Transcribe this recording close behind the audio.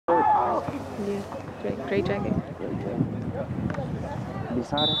Yeah. Great jacket. Great jacket.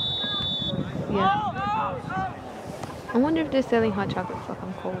 Beside her? Yeah. I wonder if they're selling hot chocolate. Fuck,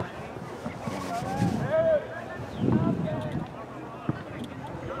 I'm cold.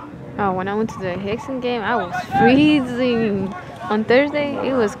 Oh, when I went to the Hickson game, I was freezing. On Thursday,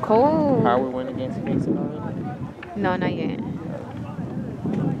 it was cold. Howard went against Hickson already? No, not yet.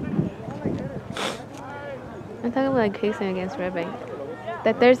 I'm talking about like Hickson against Red Bank.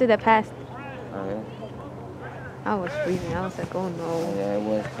 That Thursday that passed. Oh, yeah? I was freezing. I was like, oh no. Yeah, it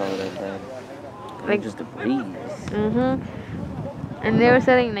was cold that day. Like just a breeze. And they were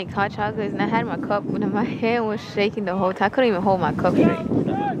selling like hot chocolates, and I had my cup, and my hand was shaking the whole time. I couldn't even hold my cup straight.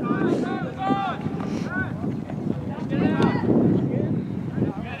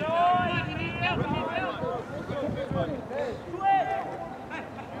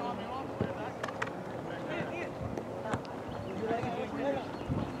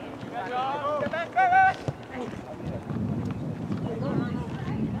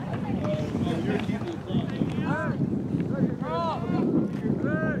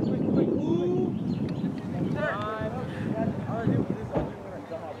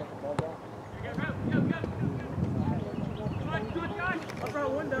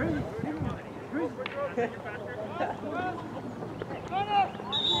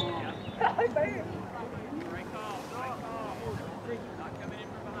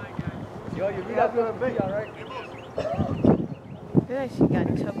 Yeah, she got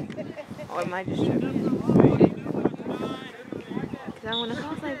choked. Or am I just tripping? Cause I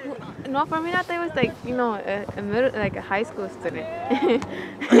was like, no, for me, I thought it was like, you know, a middle, like a high school student.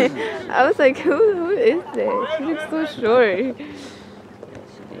 I was like, who is that? She looks so short.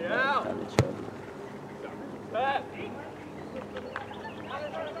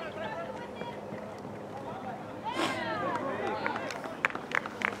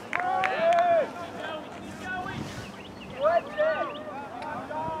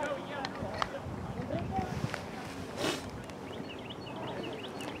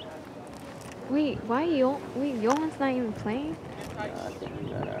 Wait, Johan's not even playing? I think he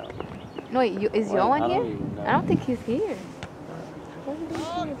got out. No, wait, is Johan here? I don't think he's here.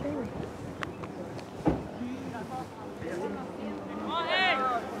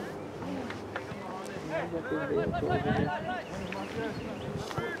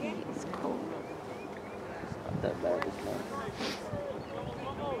 It's cold. It's not that bad this morning.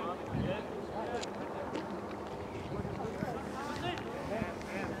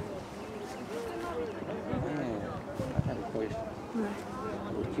 I got a question.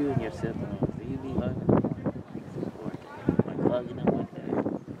 With you and your siblings, do you be hugging them? Or like hugging them like that?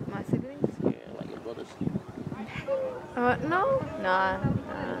 My siblings? Yeah, like your brothers. No. Nah,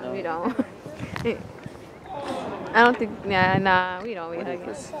 we don't. I don't think, nah, we don't. We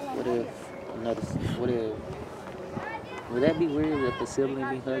hugging. Would that be weird if a sibling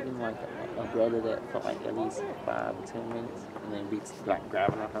be hugging like a brother that for like at least 5 or 10 minutes and then be like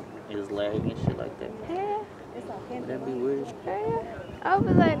grabbing on his leg and shit like that? Yeah. Would that be weird? Yeah. I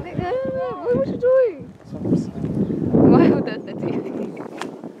was like, nigga, what you doing? That's what I'm saying. Why would that do you?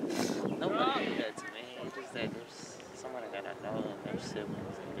 Nobody do that to me. It's just that there's somebody that I know and their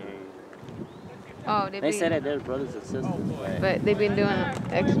siblings and they say that they're brothers and sisters, but they've been doing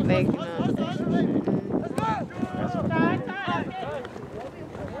extra, like, you know.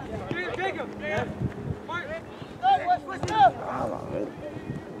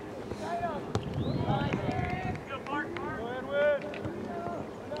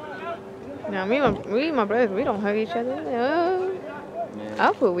 Now, me and my brothers, we don't hug each other.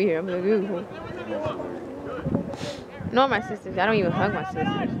 I'll put weird. I'm like, ooh. Nor my sisters. I don't even hug my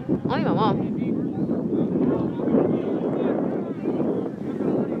sisters. Only my mom.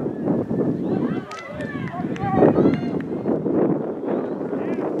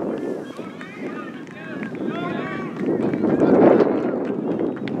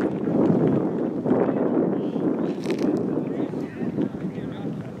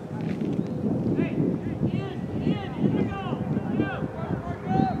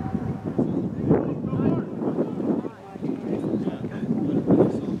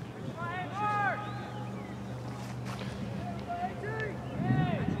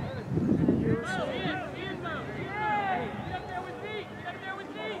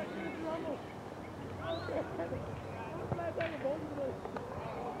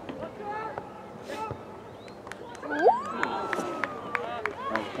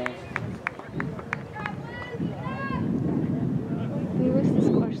 What's the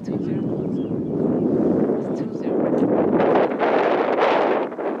score? It's 2-0. It's 2-0.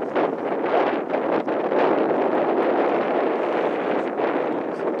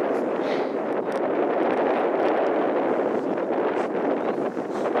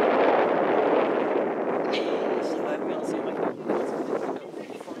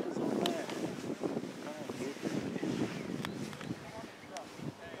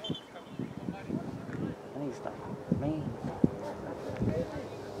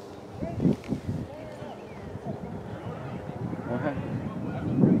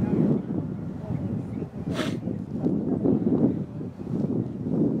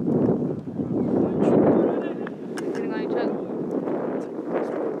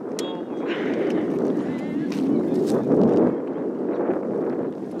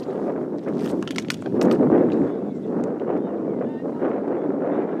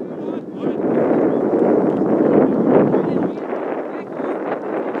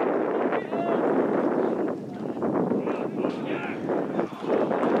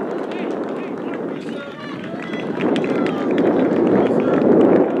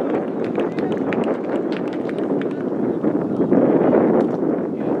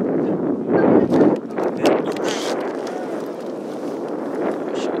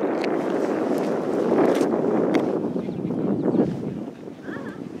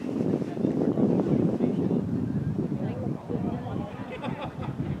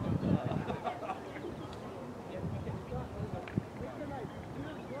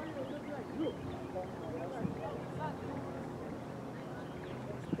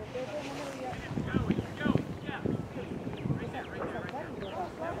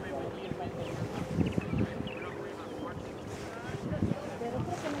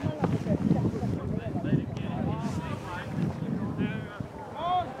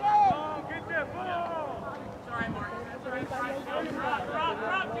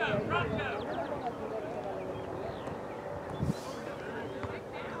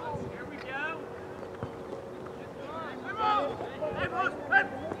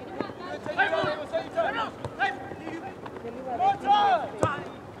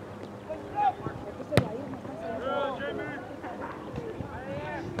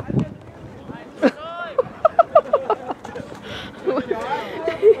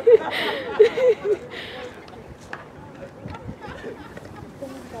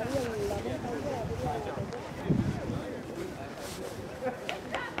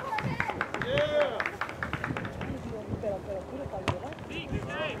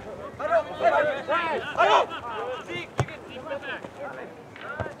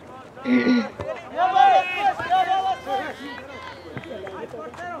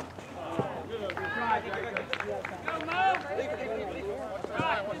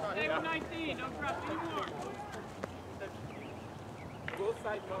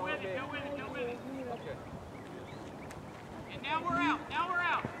 And now we're out. Now we're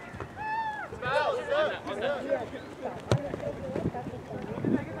out.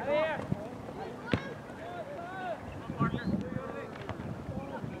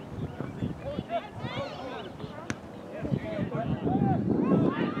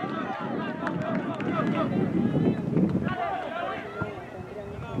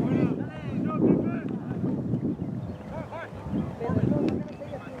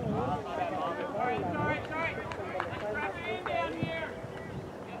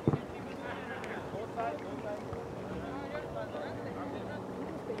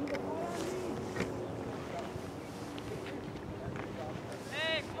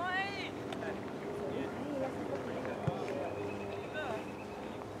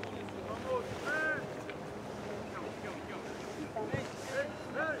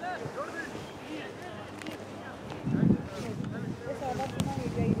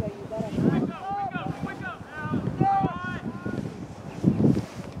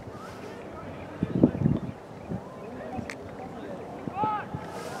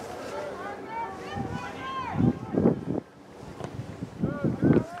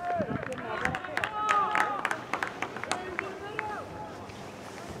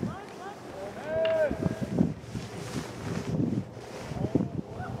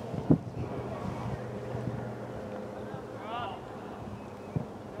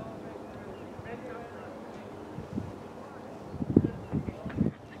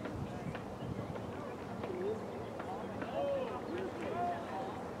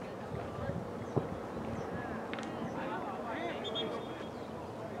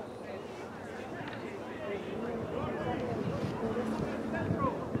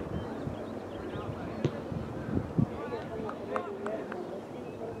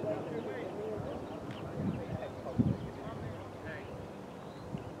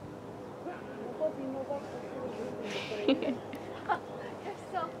 You're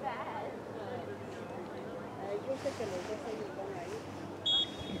so bad.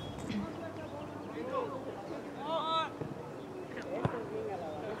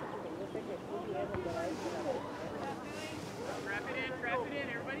 Trap it in, trap it in.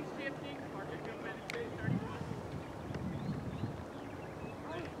 Everybody's shifting.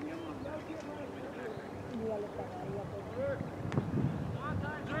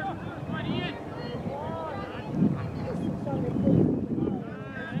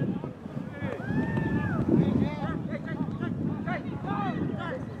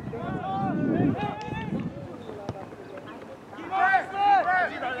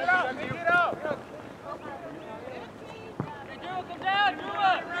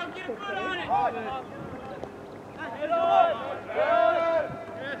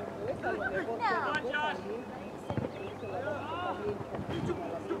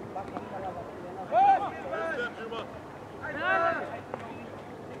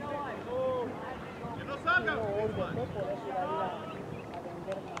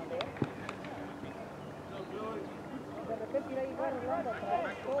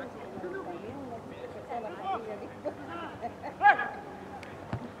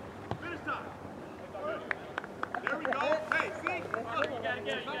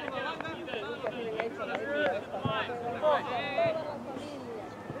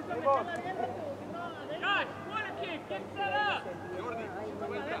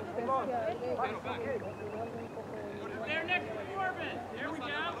 There next to Corbin. There we go.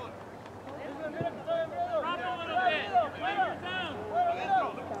 Drop a little bit. Play your zone.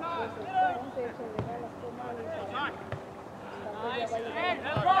 Nice.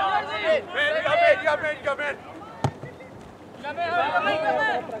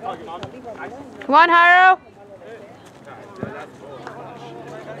 Come on, Haro.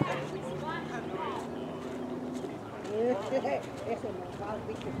 Eso normal,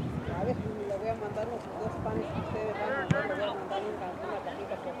 ¿viste? A veces le voy a mandar los dos panes que ustedes van a mandar, le voy a mandar una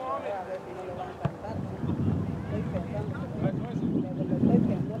cajita por correo a ver si no le van a encantar. Estoy pensando, no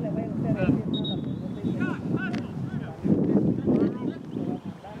le voy a usted a decir nada, pues yo estoy pensando.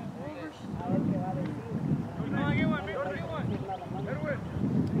 A ver qué va a decir. No va a decir nada más.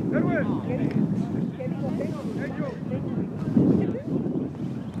 ¿Qué digo?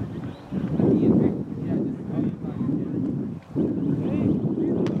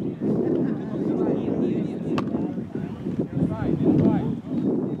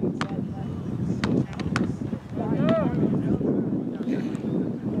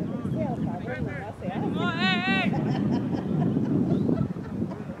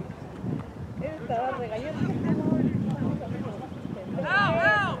 Estaba regañando.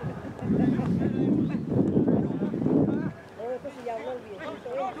 Entonces ya habló el viejito.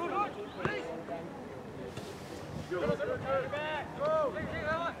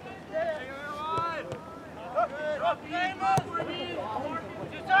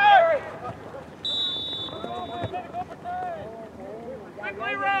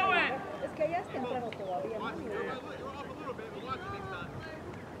 Quickly, Rowan! Es que allá es temprano todavía.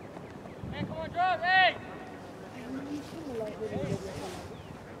 Hey, come on, drop! Hey!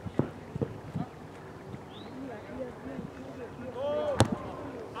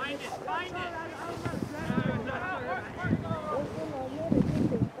 Find it! Find it!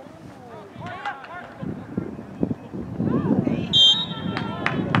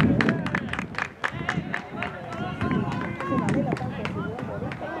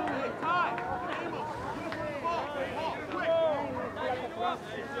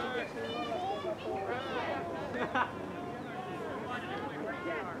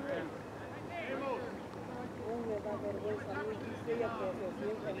 Me da vergüenza a mí, dice ella que se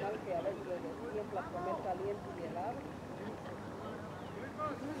siente mal que a veces le tiembla comer caliente y helado.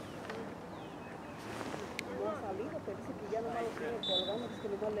 No ha salido, pero dice que ya nomás lo tiene colgando, es que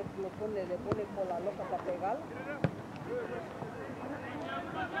nomás le pone con la loca para pegarlo.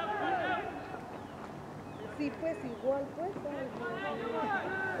 Sí, pues igual, pues.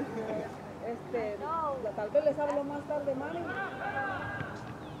 Tal vez les hablo más tarde, mami.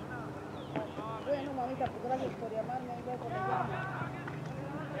 Bueno, mamita, pues gracias por llamarme. Ahí luego le llamo.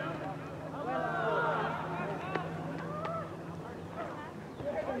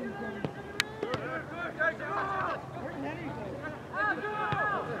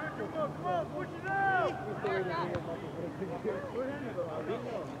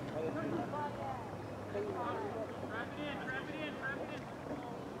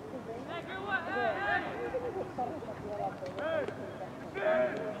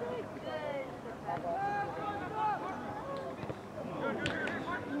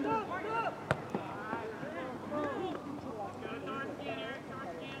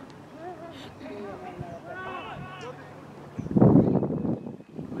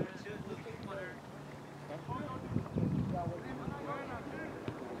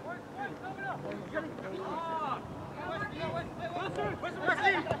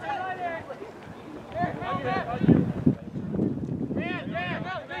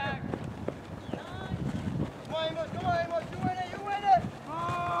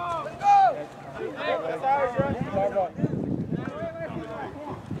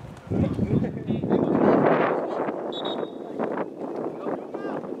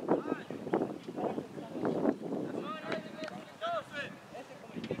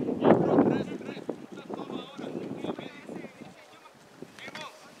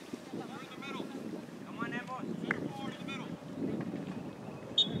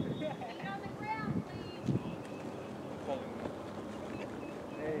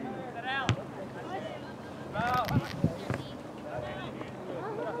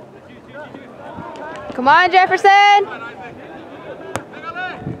 Come on, Jefferson!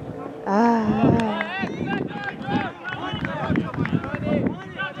 Ah.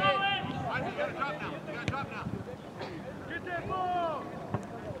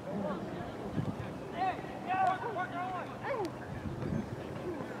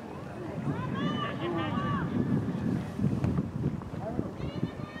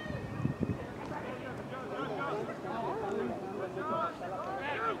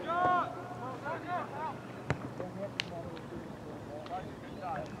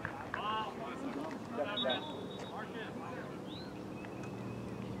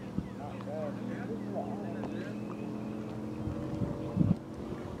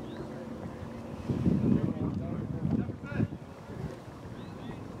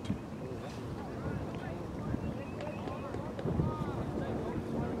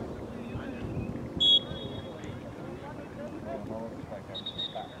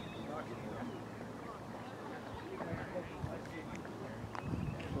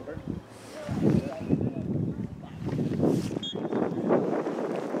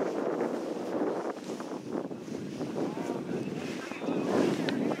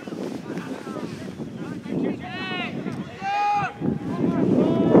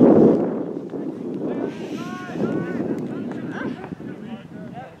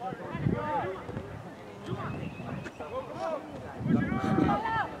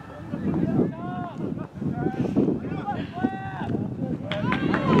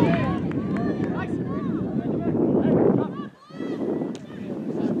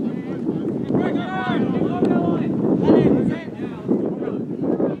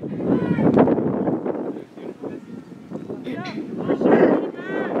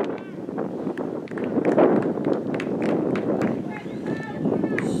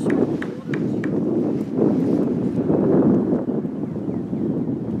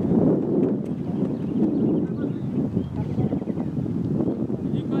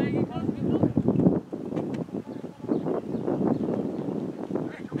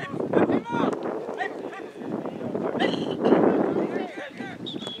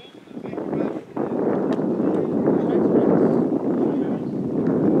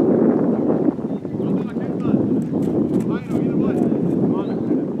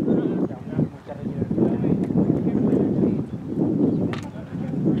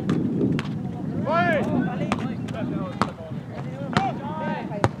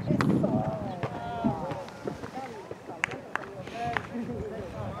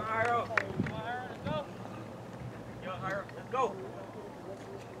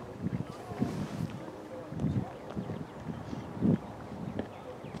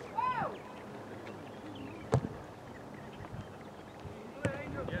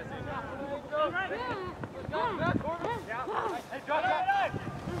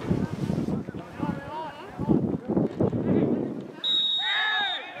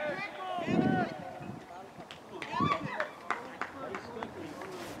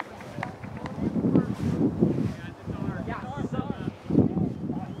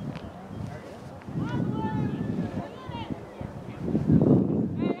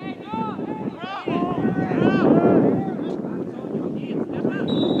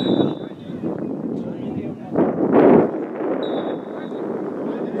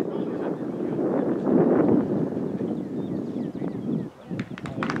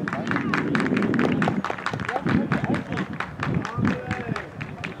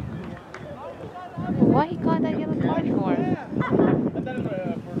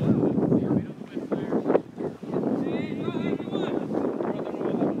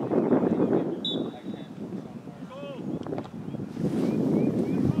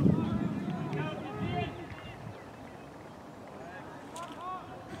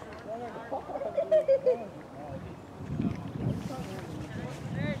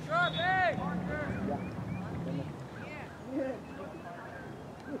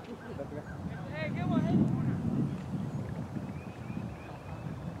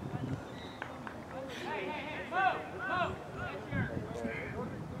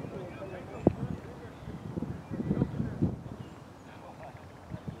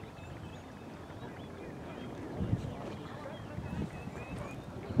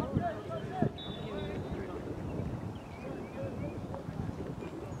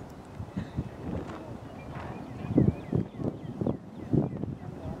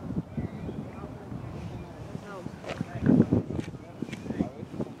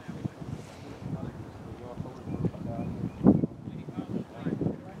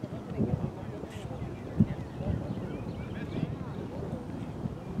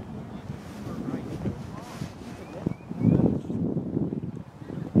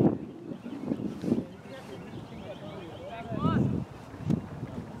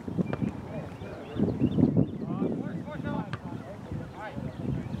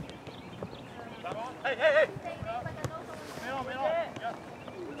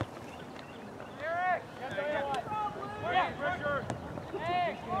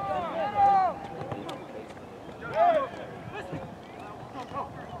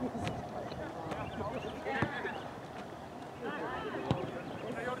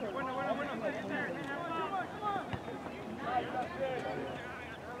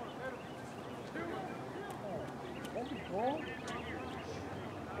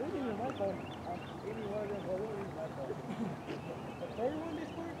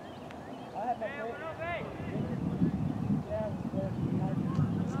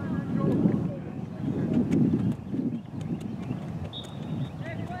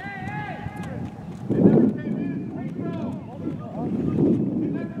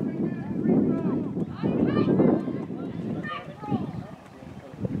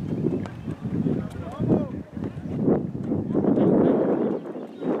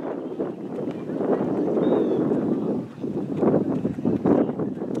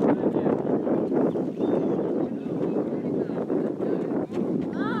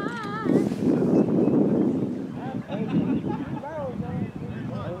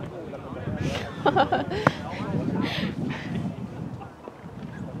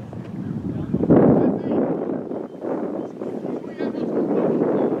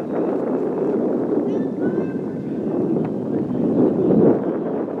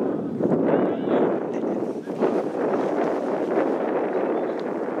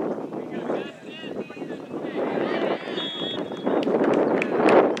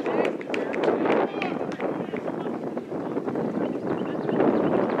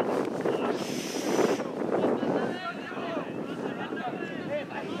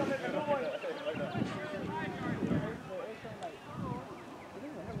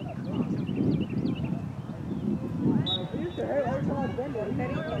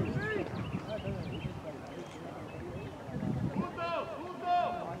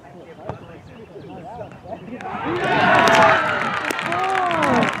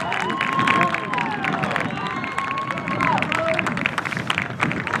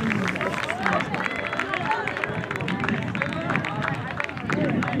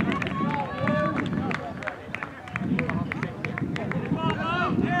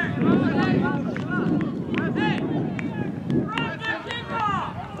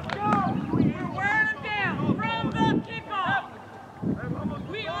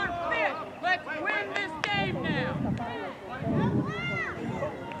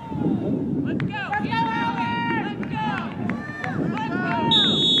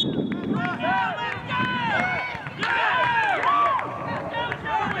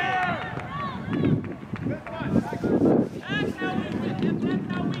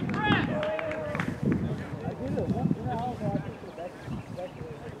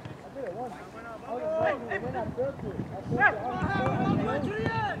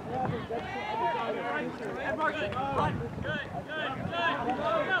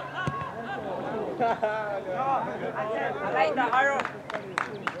 I like the arrow.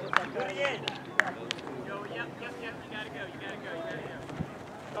 Do it again. Go, yep, you gotta go.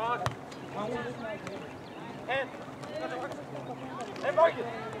 Talk. And. Hey, Marcus.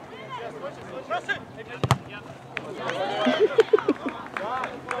 Press it. Yep.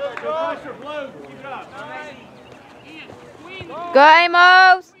 Keep it up. Go,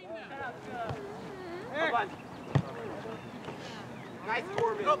 Amos! Nice,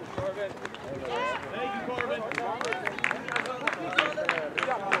 Corbin. Corbin. Thank you, Corbin.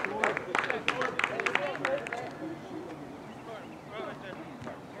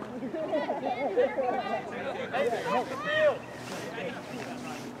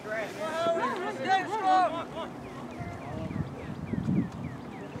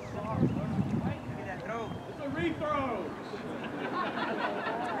 It's a rethrow.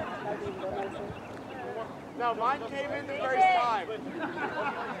 No, mine came in the first time.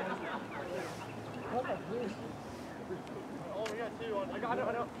 Oh, we got two on. I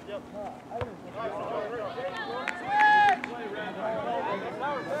know. Yep.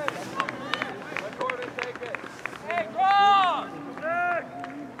 Let Gordon take it. Hey, cross!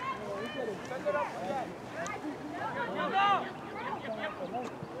 Send it up again. Go!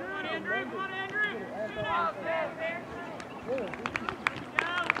 Come on, Andrew. Shoot out there.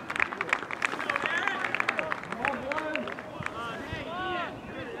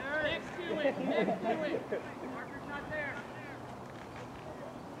 Next to it. Marker's not there.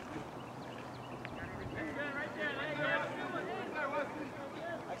 That's good, right there. There you go.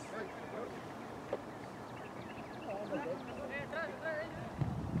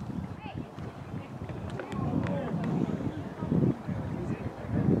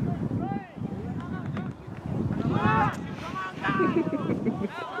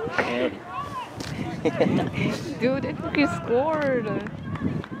 Dude, they fucking scored.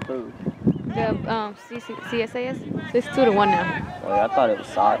 Who? The CSAS. So it's 2-1 now. Oh, yeah, I thought it was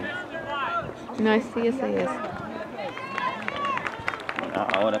Saudi. No, it's CSAS.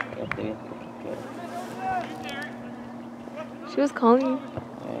 I would have if they. She was calling you.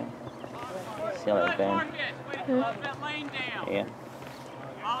 Yeah. See like Ben. Yeah.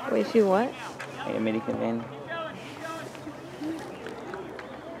 Wait, she what? Hey, American Ben.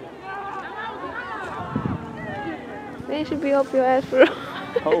 They should be up your ass for.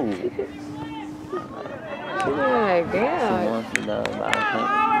 Oh. She's like, She damn. wants to know about it.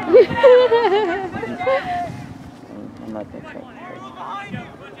 I'm not gonna try.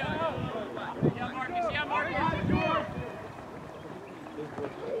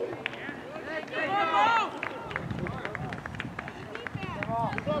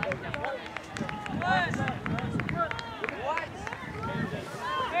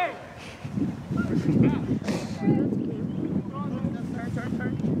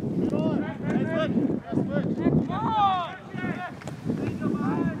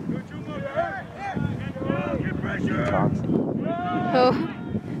 Toxic. Oh.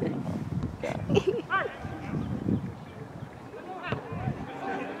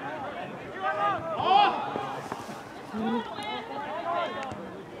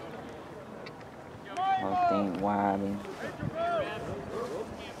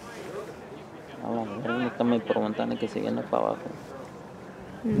 Permítame por ventana que se viene para abajo.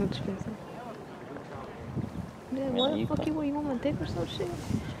 Much better. Yeah, what the you fuck cut. you want? You want my dick or some shit?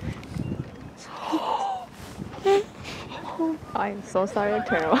 I am so sorry, I'm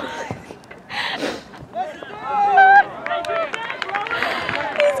terrible.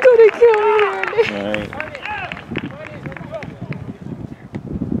 He's gonna kill me here. Alright.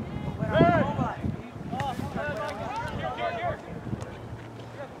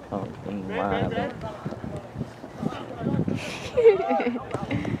 Oh, dang, wild. Yeah,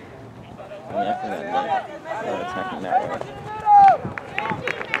 I forgot that. They're attacking that way.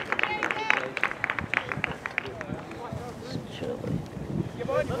 It's chilly.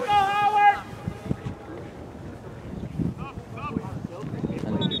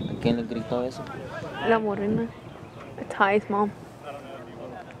 ¿A quién le gritó eso? La morena. Ty's mom.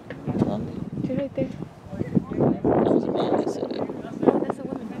 ¿Dónde? She's right there. That was a man that said it. Oh, that's a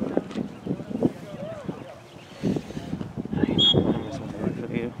woman. I'm just gonna work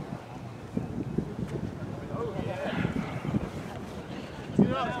for you.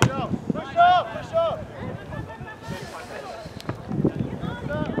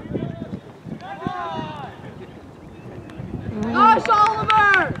 Gosh,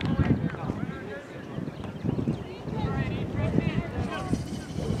 Oliver!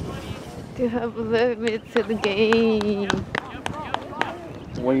 You have limits to the game.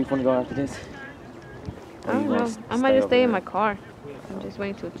 Where are you gonna go after this? I don't know. I might just stay in my car. I'm just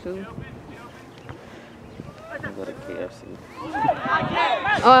waiting till 2. I'll go to KFC.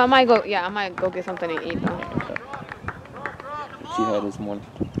 Oh, I might go. Yeah, I might go get something to eat though. Okay. She had this morning.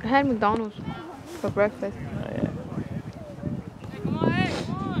 I had McDonald's for breakfast. Oh, yeah.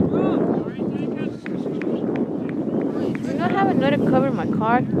 Do you not have another cover in my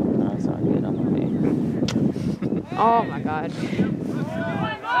car? No, it's all good. I'm okay. Oh my god.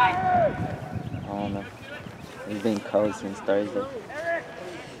 I don't know. It's been cold since Thursday.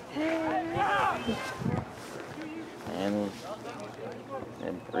 And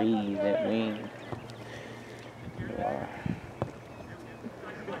that breeze, that wind. Wow.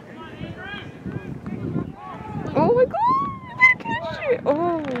 Oh my god. Shit.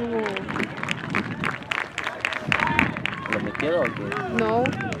 Oh. ¿Lo metió o qué? No.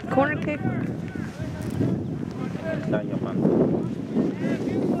 Corner kick. Está llamando.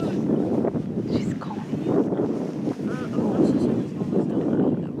 She's calling.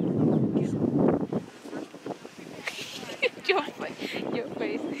 Your face. Your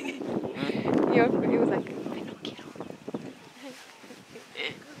face. Your face. It was like, I don't kill.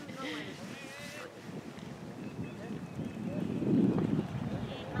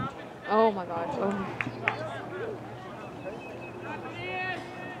 Oh my gosh. Oh.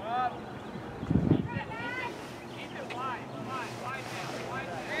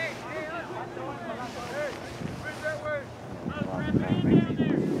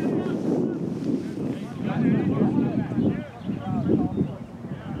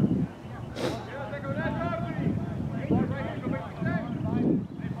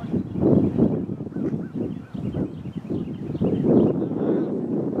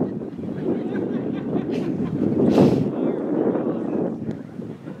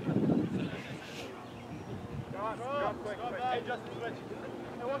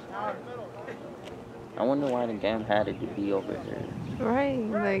 damn had it to be over here. Right,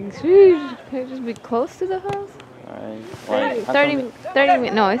 like, sheesh, can it just be close to the house? Alright. 30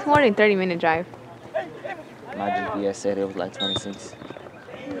 minutes, no, it's more than 30-minute drive. My GPS said it was like 26.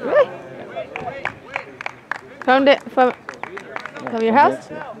 Really? From your house?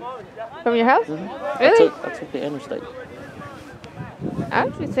 From your house? Really? I took the interstate. I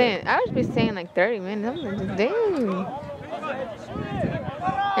would be saying like 30 minutes. I'm like, dang.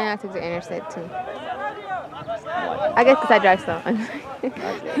 And I took the interstate too. I guess because I drive slow. I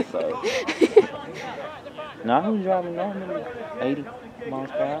guess so. No, I was driving normally 80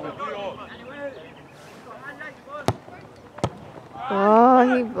 miles per hour.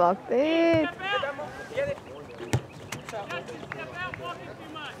 Oh, he blocked it.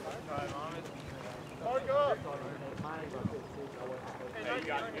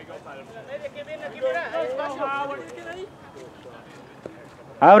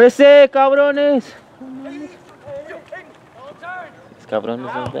 ¡Ábrese, cabrones! Cabrones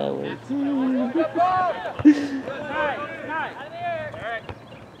are bad words.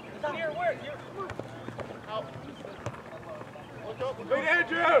 Big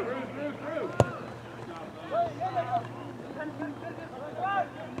Andrew!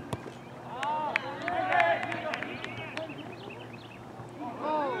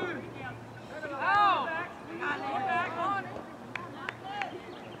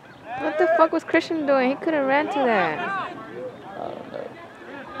 What the fuck was Christian doing? He could have ran to that. I don't know.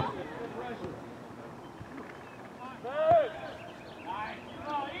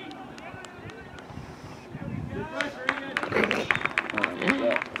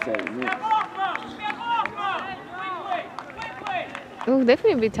 Ooh, they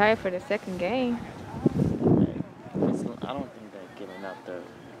finna be tired for the second game. I don't think they're giving up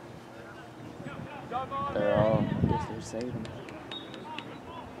they're all, I guess they're saving.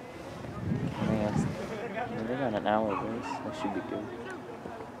 They got an hour race. That should be good.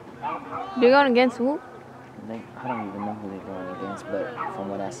 They're going against who? I don't even know who they're going against, but from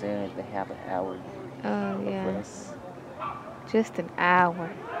what I said, they have an hour Oh, yeah. race. Just an hour.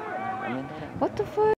 I mean, What the fuck?